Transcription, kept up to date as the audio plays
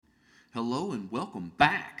Hello and welcome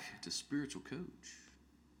back to Spiritual Coach.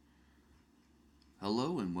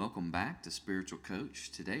 Hello and welcome back to Spiritual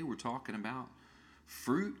Coach. Today we're talking about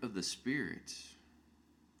fruit of the Spirit.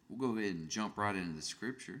 We'll go ahead and jump right into the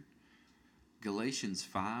scripture. Galatians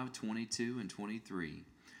 5:22 and 23.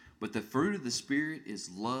 But the fruit of the Spirit is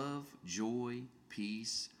love, joy,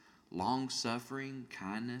 peace, long-suffering,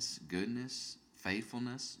 kindness, goodness,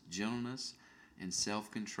 faithfulness, gentleness, and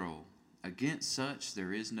self-control. Against such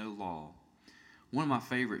there is no law. One of my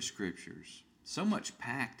favorite scriptures. So much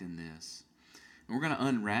packed in this. And we're going to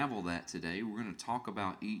unravel that today. We're going to talk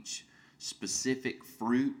about each specific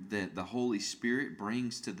fruit that the Holy Spirit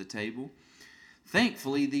brings to the table.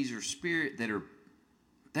 Thankfully, this is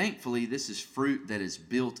fruit that is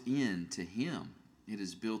built into Him. It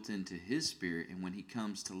is built into His Spirit, and when He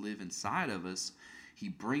comes to live inside of us, He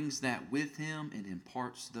brings that with Him and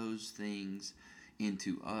imparts those things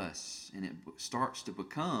into us, and it starts to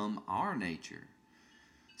become our nature.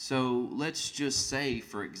 So let's just say,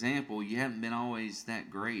 for example, you haven't been always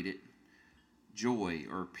that great at joy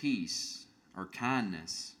or peace or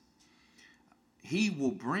kindness. He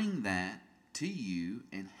will bring that to you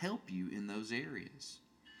and help you in those areas.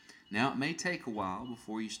 Now, it may take a while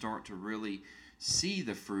before you start to really see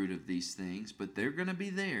the fruit of these things, but they're going to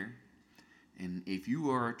be there. And if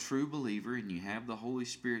you are a true believer and you have the Holy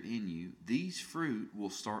Spirit in you, these fruit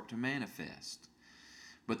will start to manifest.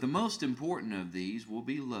 But the most important of these will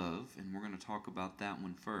be love, and we're going to talk about that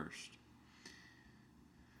one first.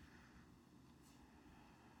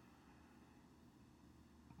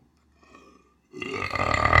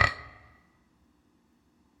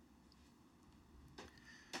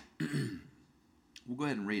 We'll go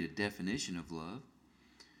ahead and read a definition of love.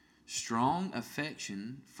 Strong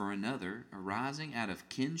affection for another arising out of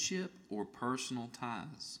kinship or personal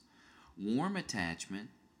ties. Warm attachment,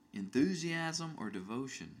 enthusiasm or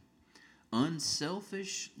devotion.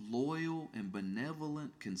 Unselfish, loyal, and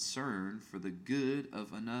benevolent concern for the good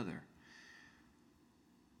of another.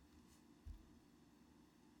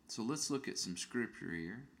 So let's look at some scripture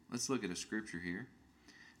here. Let's look at a scripture here.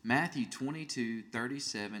 Matthew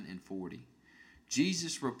 22:37 and 40.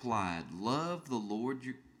 Jesus replied, Love the Lord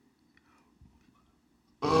your...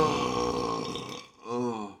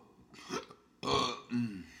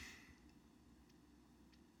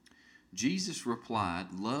 Jesus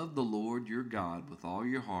replied, Love the Lord your God with all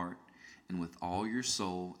your heart and with all your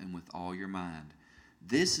soul and with all your mind.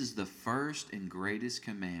 This is the first and greatest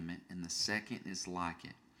commandment, and the second is like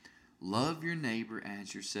it. Love your neighbor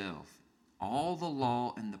as yourself. All the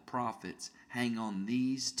law and the prophets hang on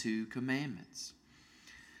these two commandments.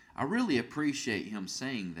 I really appreciate him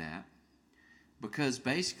saying that, because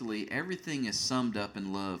basically everything is summed up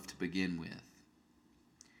in love to begin with.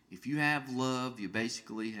 If you have love, you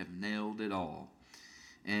basically have nailed it all.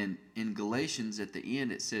 And in Galatians at the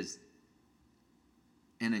end it says,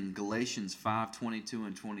 and in Galatians 5:22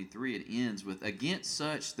 and 23 it ends with, against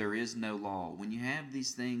such there is no law. When you have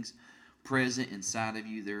these things present inside of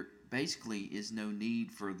you, there basically is no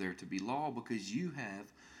need for there to be law, because you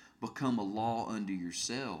have become a law unto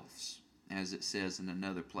yourselves, as it says in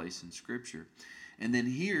another place in Scripture. And then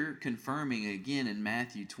here, confirming again in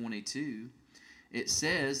Matthew 22, it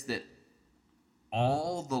says that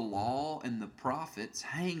all the law and the prophets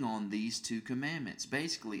hang on these two commandments.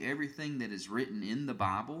 Basically, everything that is written in the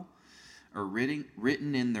Bible or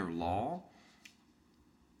written in their law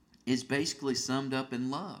is basically summed up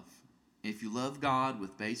in love. If you love God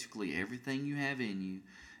with basically everything you have in you,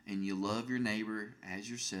 and you love your neighbor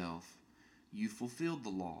as yourself, you've fulfilled the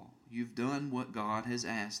law. You've done what God has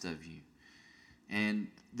asked of you. And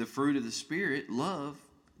the fruit of the Spirit, love,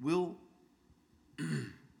 will...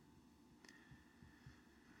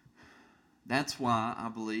 That's why I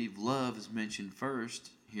believe love is mentioned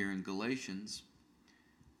first here in Galatians,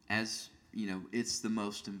 as, it's the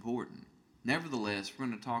most important. Nevertheless, we're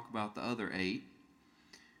going to talk about the other 8.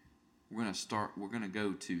 We're going to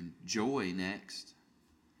go to joy next.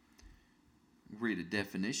 We'll read a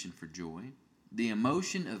definition for joy. The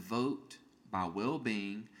emotion evoked by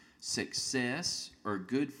well-being, success, or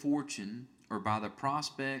good fortune, or by the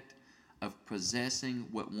prospect of possessing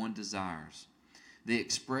what one desires. The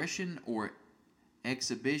expression or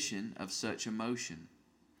exhibition of such emotion.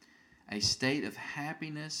 A state of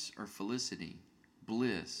happiness or felicity,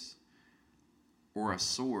 bliss, or a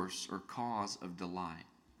source or cause of delight.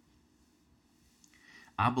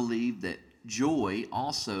 I believe that joy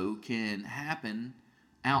also can happen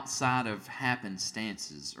outside of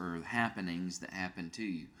happenstances or happenings that happen to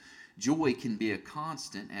you. Joy can be a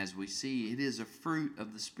constant, as we see. It is a fruit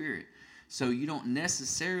of the Spirit. So you don't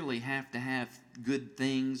necessarily have to have good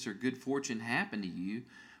things or good fortune happen to you,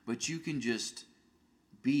 but you can just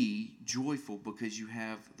be joyful because you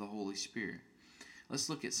have the Holy Spirit. Let's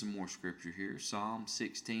look at some more scripture here. Psalm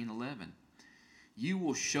 16:11. You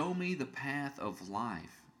will show me the path of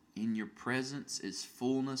life. In your presence is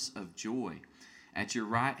fullness of joy. At your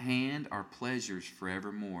right hand are pleasures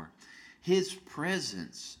forevermore. His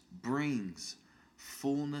presence brings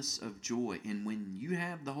fullness of joy. And when you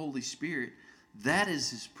have the Holy Spirit, that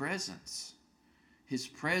is His presence. His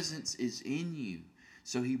presence is in you.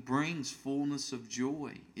 So He brings fullness of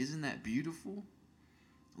joy. Isn't that beautiful?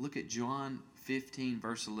 Look at John 15,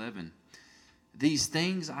 verse 11. These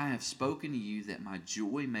things I have spoken to you, that my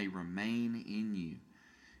joy may remain in you,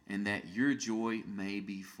 and that your joy may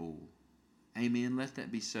be full. Amen. Let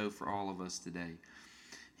that be so for all of us today.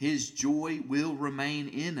 His joy will remain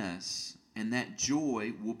in us, and that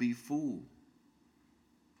joy will be full.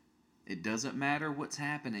 It doesn't matter what's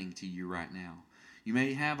happening to you right now. You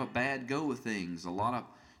may have a bad go of things, a lot of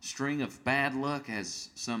string of bad luck, as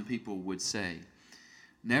some people would say.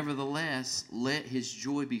 Nevertheless, let His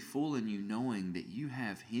joy be full in you, knowing that you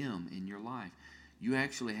have Him in your life. You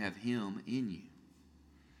actually have Him in you.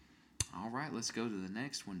 All right, let's go to the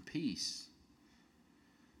next one, peace.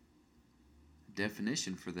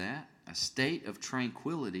 Definition for that: a state of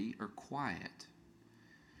tranquility or quiet.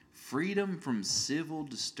 Freedom from civil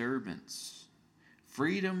disturbance.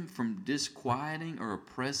 Freedom from disquieting or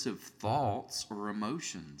oppressive thoughts or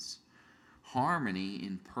emotions. Harmony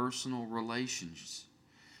in personal relations.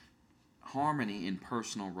 Harmony in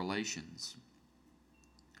personal relations.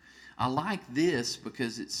 I like this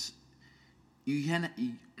because it's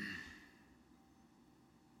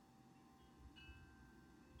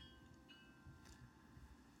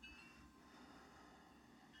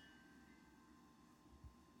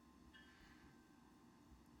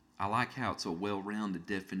I like how it's a well-rounded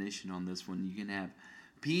definition on this one. You can have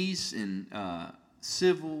peace and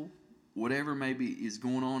civil, whatever maybe is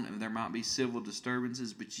going on, and there might be civil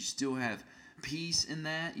disturbances, but you still have peace in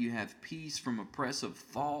that. You have peace from oppressive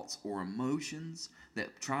thoughts or emotions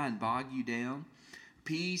that try and bog you down.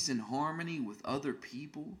 Peace and harmony with other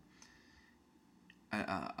people.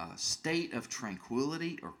 A state of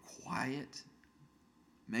tranquility or quiet.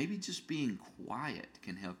 Maybe just being quiet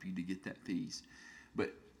can help you to get that peace.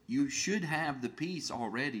 But you should have the peace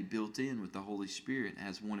already built in with the Holy Spirit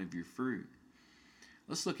as one of your fruit.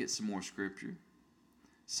 Let's look at some more scripture.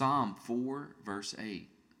 Psalm 4, verse 8.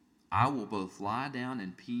 I will both lie down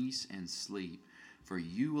in peace and sleep, for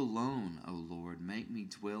you alone, O Lord, make me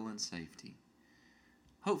dwell in safety.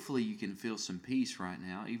 Hopefully you can feel some peace right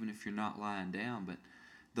now, even if you're not lying down, but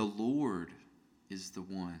the Lord is the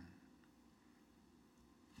one.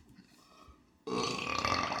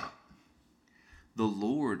 The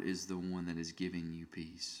Lord is the one that is giving you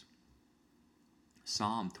peace.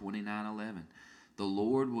 Psalm 29:11. The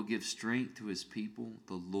Lord will give strength to His people.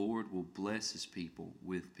 The Lord will bless His people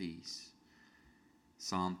with peace.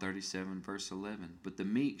 Psalm 37, verse 11. But the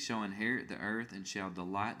meek shall inherit the earth and shall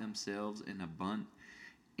delight themselves in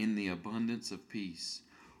the abundance of peace.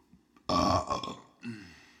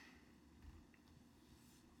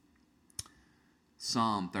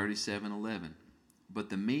 Psalm 37:11. But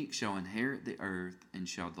the meek shall inherit the earth and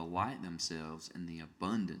shall delight themselves in the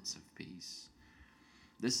abundance of peace.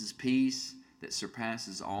 This is peace that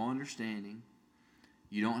surpasses all understanding.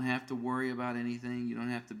 You don't have to worry about anything. You don't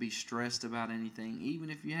have to be stressed about anything. Even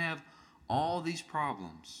if you have all these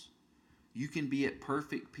problems, you can be at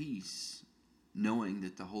perfect peace, knowing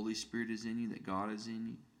that the Holy Spirit is in you, that God is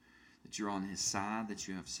in you, that you're on His side, that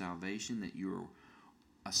you have salvation, that you're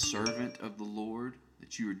a servant of the Lord,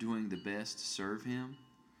 that you are doing the best to serve Him.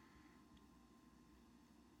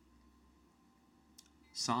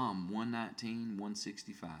 Psalm 119,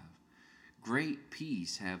 165. Great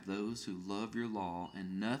peace have those who love your law,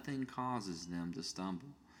 and nothing causes them to stumble.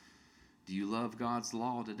 Do you love God's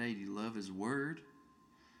law today? Do you love His word?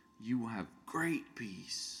 You will have great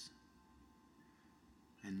peace,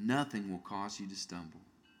 and nothing will cause you to stumble.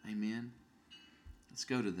 Amen. Let's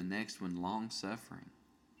go to the next one, long-suffering.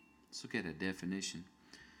 Let's look at a definition.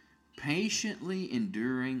 Patiently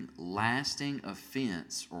enduring lasting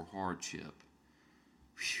offense or hardship.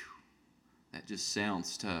 Whew. That just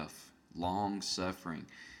sounds tough. Long-suffering.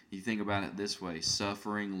 You think about it this way,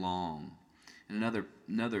 suffering long. And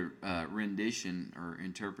another rendition or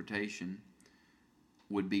interpretation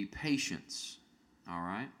would be patience. All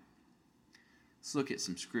right? Let's look at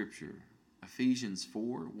some scripture. Ephesians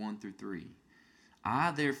 4, 1 through 3.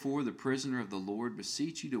 I, therefore, the prisoner of the Lord,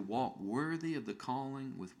 beseech you to walk worthy of the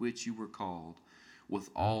calling with which you were called,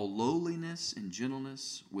 with all lowliness and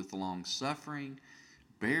gentleness, with long suffering,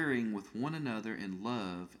 bearing with one another in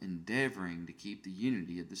love, endeavoring to keep the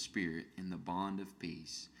unity of the Spirit in the bond of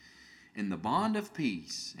peace. In the bond of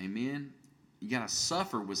peace, amen. You got to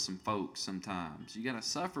suffer with some folks sometimes. You got to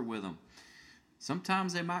suffer with them.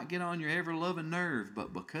 Sometimes they might get on your ever-loving nerve,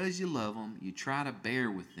 but because you love them, you try to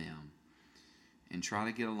bear with them and try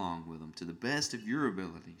to get along with them to the best of your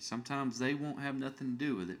ability. Sometimes they won't have nothing to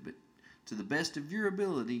do with it, but to the best of your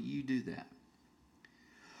ability, you do that.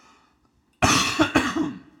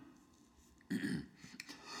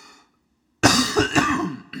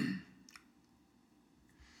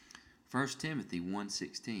 1 Timothy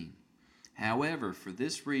 1:16. However, for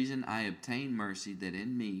this reason I obtain mercy, that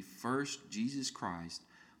in me first Jesus Christ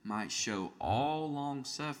might show all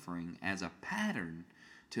long-suffering as a pattern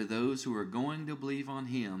to those who are going to believe on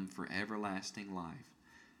him for everlasting life.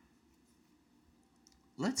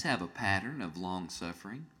 Let's have a pattern of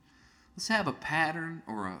long-suffering. Let's have a pattern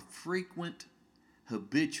or a frequent,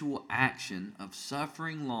 habitual action of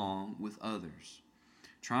suffering long with others,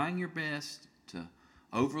 trying your best to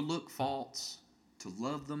overlook faults, to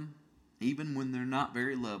love them, even when they're not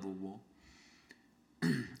very lovable,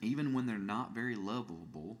 even when they're not very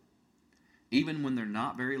lovable, even when they're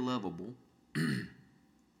not very lovable.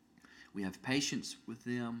 We have patience with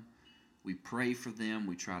them. We pray for them.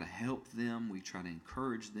 We try to help them. We try to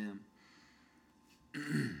encourage them.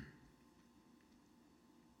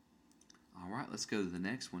 All right, let's go to the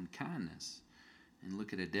next one, kindness, and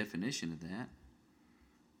look at a definition of that.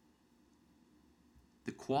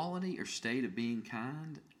 The quality or state of being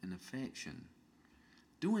kind and affection.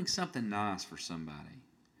 Doing something nice for somebody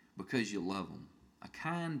because you love them. A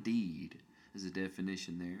kind deed is a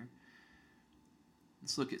definition there.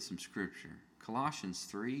 Let's look at some scripture. Colossians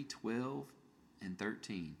 3:12 and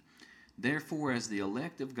 13. Therefore, as the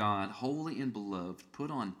elect of God, holy and beloved, put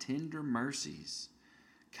on tender mercies,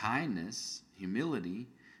 kindness, humility,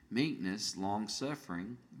 meekness,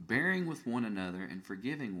 long-suffering, bearing with one another and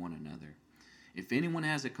forgiving one another. If anyone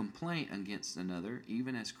has a complaint against another,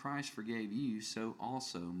 even as Christ forgave you, so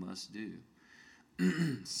also must do.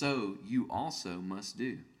 So you also must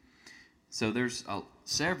do. So there's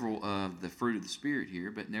several of the fruit of the Spirit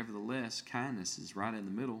here, but nevertheless, kindness is right in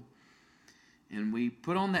the middle. And we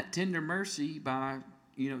put on that tender mercy by,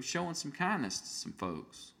 showing some kindness to some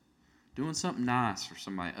folks, doing something nice for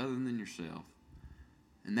somebody other than yourself.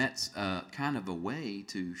 And that's kind of a way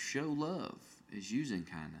to show love, is using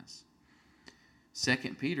kindness.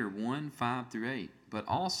 2 Peter 1:5-8. But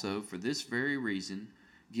also for this very reason,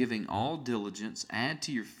 giving all diligence, add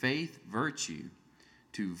to your faith virtue,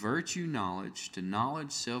 to virtue knowledge, to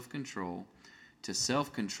knowledge self-control, to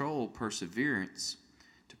self-control perseverance,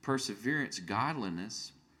 to perseverance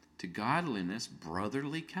godliness, to godliness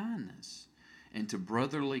brotherly kindness, and to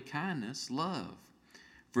brotherly kindness love.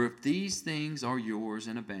 For if these things are yours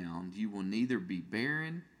and abound, you will neither be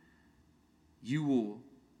barren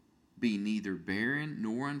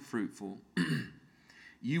nor unfruitful.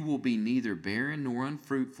 You will be neither barren nor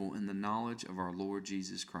unfruitful in the knowledge of our Lord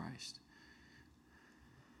Jesus Christ.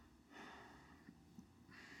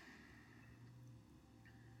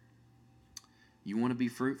 You want to be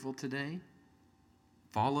fruitful today?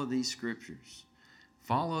 Follow these scriptures.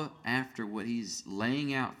 Follow after what he's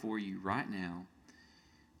laying out for you right now.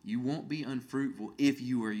 You won't be unfruitful if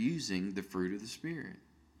you are using the fruit of the Spirit.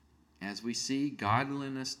 As we see,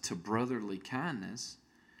 godliness to brotherly kindness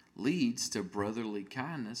leads to brotherly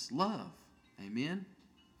kindness, love. Amen?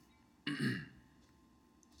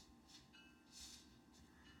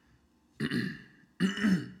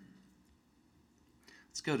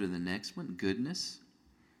 Let's go to the next one, goodness,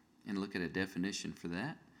 and look at a definition for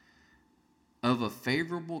that. Of a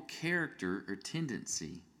favorable character or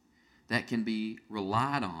tendency that can be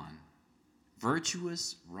relied on,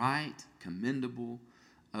 virtuous, right, commendable,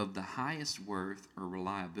 of the highest worth or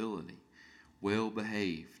reliability, well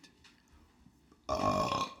behaved.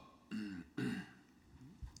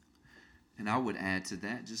 And I would add to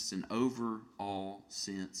that just an overall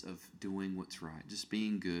sense of doing what's right, just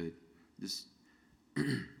being good. Just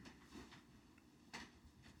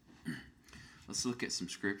let's look at some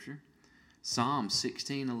scripture. Psalm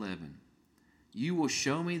 16:11. You will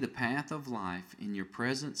show me the path of life. In your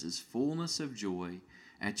presence is fullness of joy.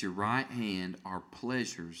 At your right hand are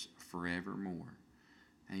pleasures forevermore.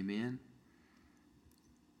 Amen.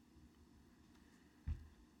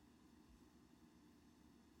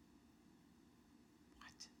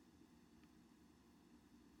 What?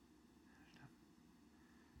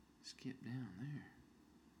 Skip down there.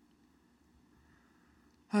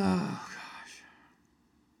 Oh, gosh.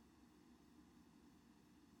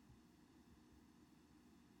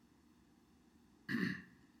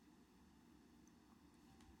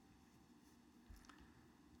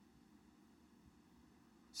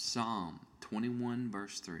 Psalm 21,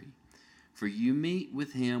 verse 3. For you meet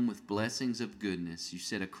with him with blessings of goodness. You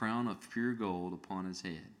set a crown of pure gold upon his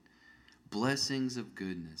head. Blessings of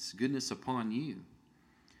goodness. Goodness upon you.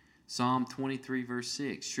 Psalm 23, verse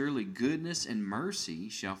 6. Surely goodness and mercy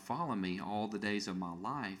shall follow me all the days of my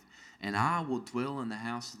life, and I will dwell in the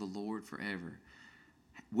house of the Lord forever.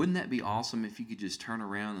 Wouldn't that be awesome if you could just turn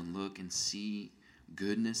around and look and see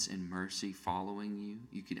goodness and mercy following you?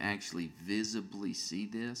 You could actually visibly see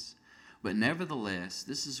this. But nevertheless,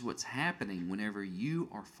 this is what's happening whenever you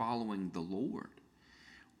are following the Lord.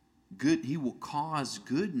 He will cause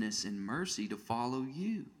goodness and mercy to follow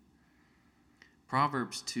you.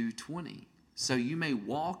 Proverbs 2:20. So you may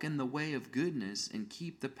walk in the way of goodness and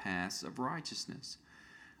keep the paths of righteousness.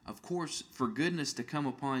 Of course, for goodness to come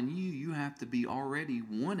upon you, you have to be already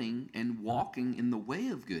wanting and walking in the way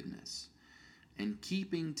of goodness and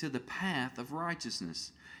keeping to the path of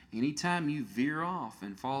righteousness. Anytime you veer off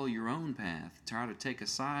and follow your own path, try to take a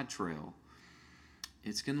side trail,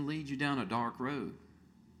 it's going to lead you down a dark road,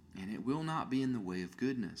 and it will not be in the way of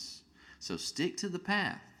goodness. So stick to the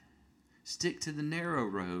path, stick to the narrow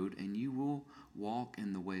road, and you will walk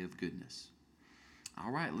in the way of goodness.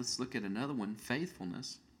 All right, let's look at another one,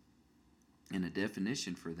 faithfulness, and a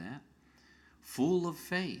definition for that. Full of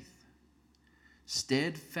faith,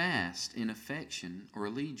 steadfast in affection or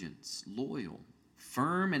allegiance, loyal,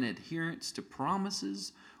 firm in adherence to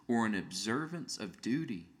promises or in observance of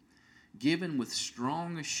duty, given with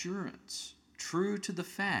strong assurance, true to the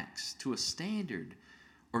facts, to a standard,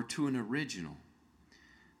 or to an original.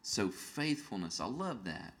 So faithfulness, I love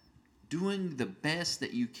that. Doing the best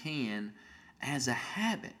that you can as a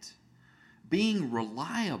habit, being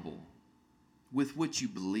reliable with what you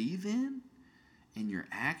believe in your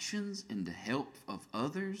actions, in the help of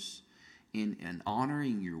others, in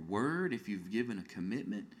honoring your word. If you've given a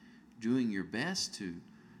commitment, doing your best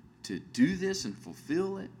to do this and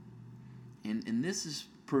fulfill it. And this is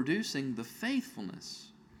producing the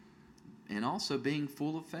faithfulness and also being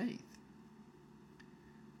full of faith.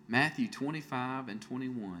 Matthew 25 and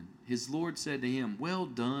 21. His Lord said to him, well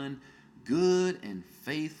done, good and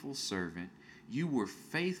faithful servant. You were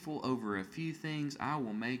faithful over a few things. I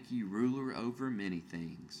will make you ruler over many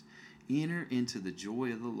things. Enter into the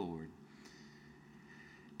joy of the Lord.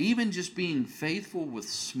 Even just being faithful with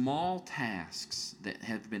small tasks that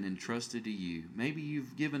have been entrusted to you. Maybe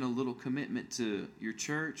you've given a little commitment to your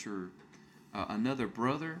church or another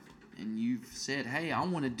brother, and you've said, hey, I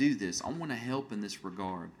want to do this. I want to help in this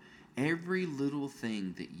regard. Every little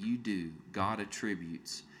thing that you do, God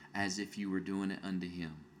attributes as if you were doing it unto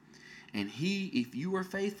him. And if you are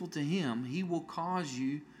faithful to him, he will cause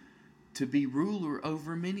you to be ruler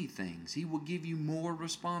over many things. He will give you more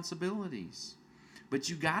responsibilities. But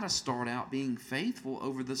you got to start out being faithful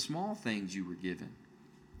over the small things you were given.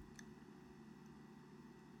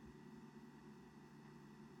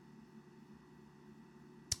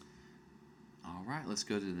 All right, let's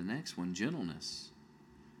go to the next one, gentleness.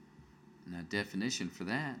 And a definition for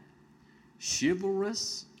that.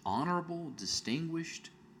 Chivalrous, honorable, distinguished,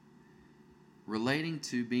 relating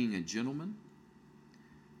to being a gentleman,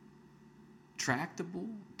 tractable,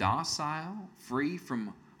 docile, free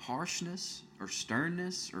from harshness or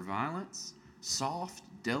sternness or violence, soft,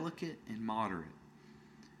 delicate, and moderate.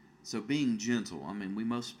 So being gentle,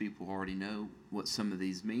 most people already know what some of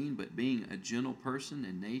these mean, but being a gentle person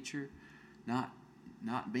in nature,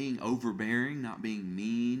 not being overbearing, not being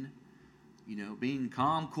mean, being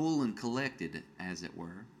calm, cool, and collected, as it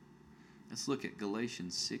were. Let's look at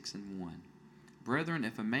Galatians 6 and 1. Brethren,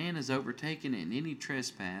 if a man is overtaken in any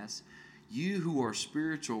trespass, you who are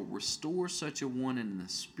spiritual, restore such a one in the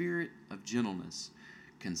spirit of gentleness,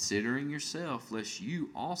 considering yourself, lest you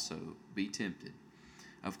also be tempted.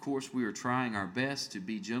 Of course, we are trying our best to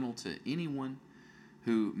be gentle to anyone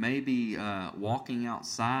who may be walking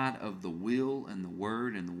outside of the will and the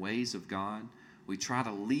word and the ways of God. We try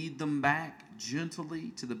to lead them back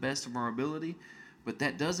gently to the best of our ability, but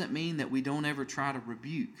that doesn't mean that we don't ever try to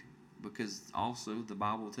rebuke, because also the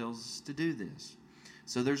Bible tells us to do this.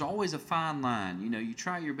 So there's always a fine line. You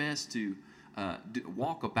try your best to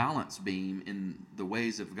walk a balance beam in the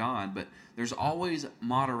ways of God, but there's always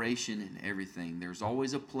moderation in everything. There's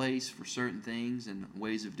always a place for certain things and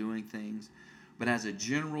ways of doing things. But as a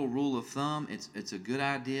general rule of thumb, it's a good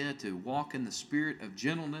idea to walk in the spirit of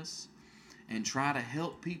gentleness and try to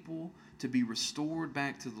help people to be restored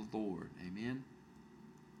back to the Lord. Amen.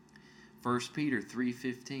 1 Peter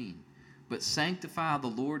 3:15. But sanctify the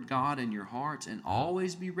Lord God in your hearts, and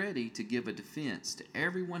always be ready to give a defense to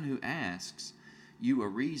everyone who asks you a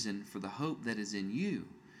reason for the hope that is in you,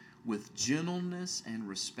 with gentleness and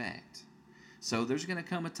respect. So there's going to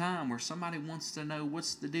come a time where somebody wants to know,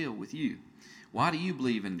 what's the deal with you? Why do you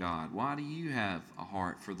believe in God? Why do you have a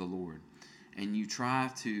heart for the Lord? And you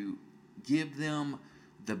try to give them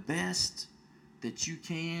the best that you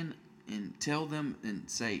can and tell them and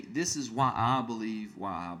say, this is why I believe,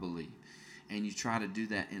 And you try to do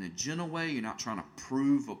that in a gentle way. You're not trying to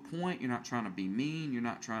prove a point. You're not trying to be mean. You're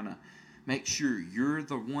not trying to make sure you're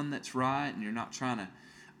the one that's right. And you're not trying to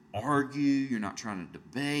argue. You're not trying to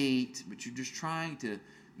debate. But you're just trying to,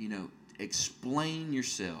 explain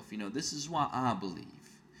yourself. This is why I believe.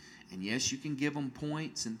 And yes, you can give them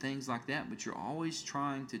points and things like that, but you're always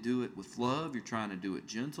trying to do it with love. You're trying to do it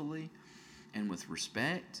gently and with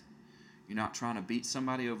respect. You're not trying to beat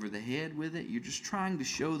somebody over the head with it. You're just trying to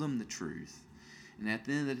show them the truth. And at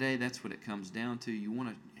the end of the day, that's what it comes down to. You want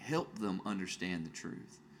to help them understand the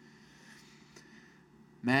truth.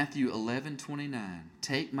 Matthew 11:29.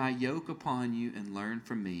 Take my yoke upon you and learn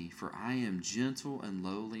from me, for I am gentle and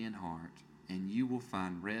lowly in heart, and you will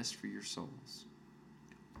find rest for your souls.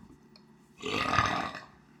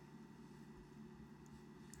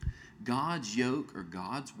 God's yoke or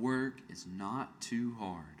God's work is not too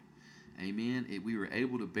hard. Amen. We were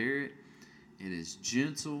able to bear it. It is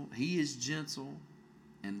gentle. He is gentle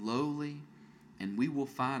and lowly, and we will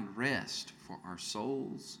find rest for our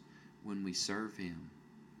souls when we serve Him.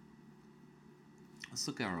 Let's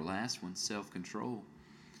look at our last one, self-control.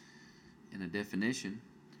 In a definition,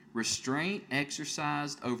 restraint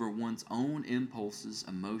exercised over one's own impulses,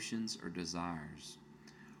 emotions, or desires.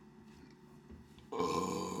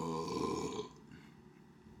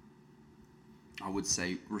 I would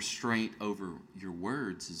say restraint over your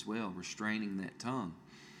words as well, restraining that tongue,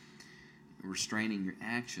 restraining your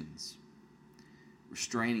actions,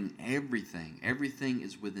 restraining everything. Everything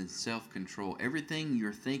is within self-control. Everything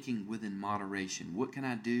you're thinking within moderation. What can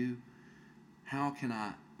I do? How can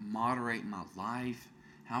I moderate my life?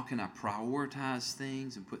 How can I prioritize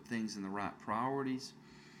things and put things in the right priorities?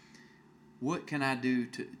 What can I do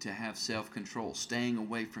to have self-control? Staying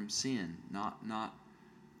away from sin, not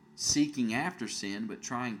seeking after sin, but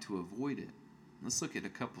trying to avoid it. Let's look at a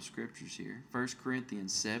couple scriptures here. 1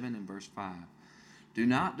 Corinthians 7 and verse 5. Do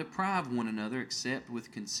not deprive one another except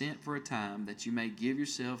with consent for a time, that you may give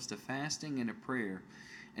yourselves to fasting and to prayer,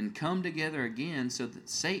 and come together again, so that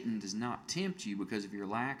Satan does not tempt you because of your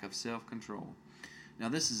lack of self-control. Now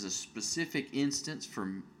this is a specific instance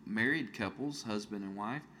for married couples, husband and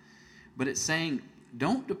wife, but it's saying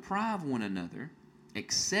don't deprive one another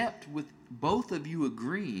except with both of you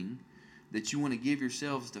agreeing that you want to give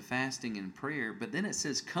yourselves to fasting and prayer. But then it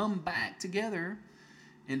says come back together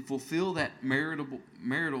and fulfill that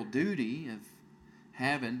marital duty of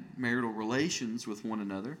having marital relations with one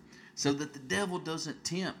another, so that the devil doesn't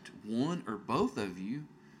tempt one or both of you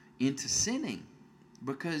into sinning.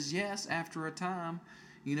 Because yes, after a time,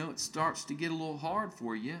 it starts to get a little hard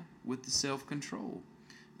for you with the self-control.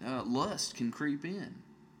 Lust can creep in.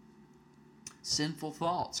 Sinful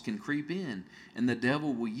thoughts can creep in. And the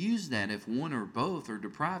devil will use that if one or both are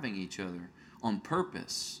depriving each other on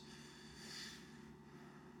purpose.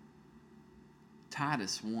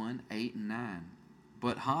 Titus 1, 8 and 9.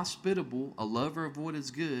 But hospitable, a lover of what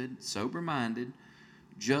is good, sober-minded,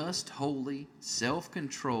 just, holy,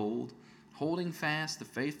 self-controlled, holding fast the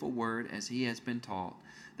faithful word as he has been taught,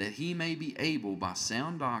 that he may be able by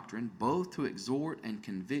sound doctrine both to exhort and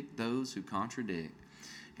convict those who contradict.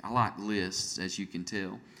 I like lists, as you can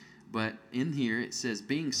tell. But in here it says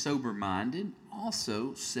being sober-minded,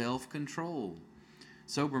 also self-controlled.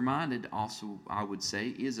 Sober-minded also, I would say,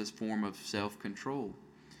 is a form of self-control.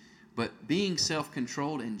 But being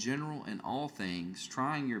self-controlled in general in all things,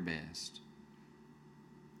 trying your best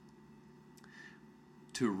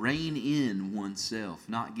to rein in oneself,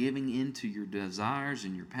 not giving in to your desires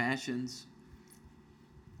and your passions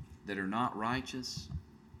that are not righteous,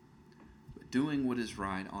 but doing what is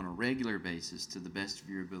right on a regular basis to the best of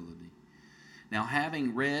your ability. Now,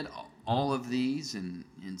 having read all of these and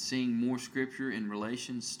seeing more scripture in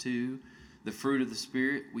relations to the fruit of the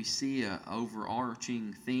Spirit, we see an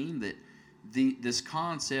overarching theme that this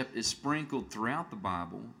concept is sprinkled throughout the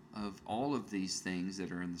Bible of all of these things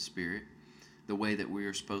that are in the Spirit, the way that we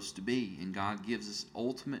are supposed to be. And God gives us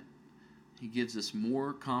He gives us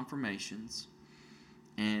more confirmations.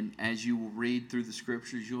 And as you will read through the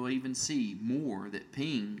scriptures, you'll even see more that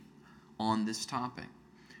ping on this topic.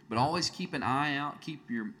 But always keep an eye out, keep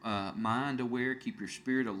your mind aware, keep your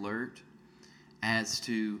spirit alert as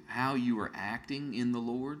to how you are acting in the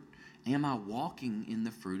Lord. Am I walking in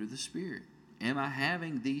the fruit of the Spirit? Am I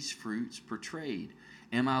having these fruits portrayed?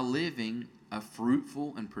 Am I living a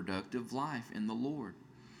fruitful and productive life in the Lord?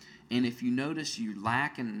 And if you notice you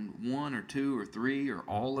lack in one or two or three or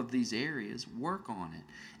all of these areas, work on it.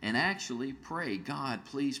 And actually pray, God,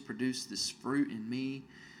 please produce this fruit in me.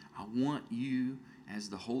 I want you as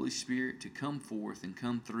the Holy Spirit to come forth and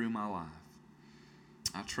come through my life.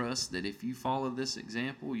 I trust that if you follow this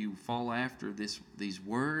example, you follow after these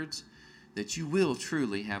words, that you will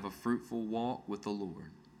truly have a fruitful walk with the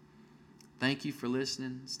Lord. Thank you for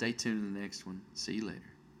listening. Stay tuned to the next one. See you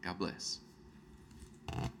later. God bless.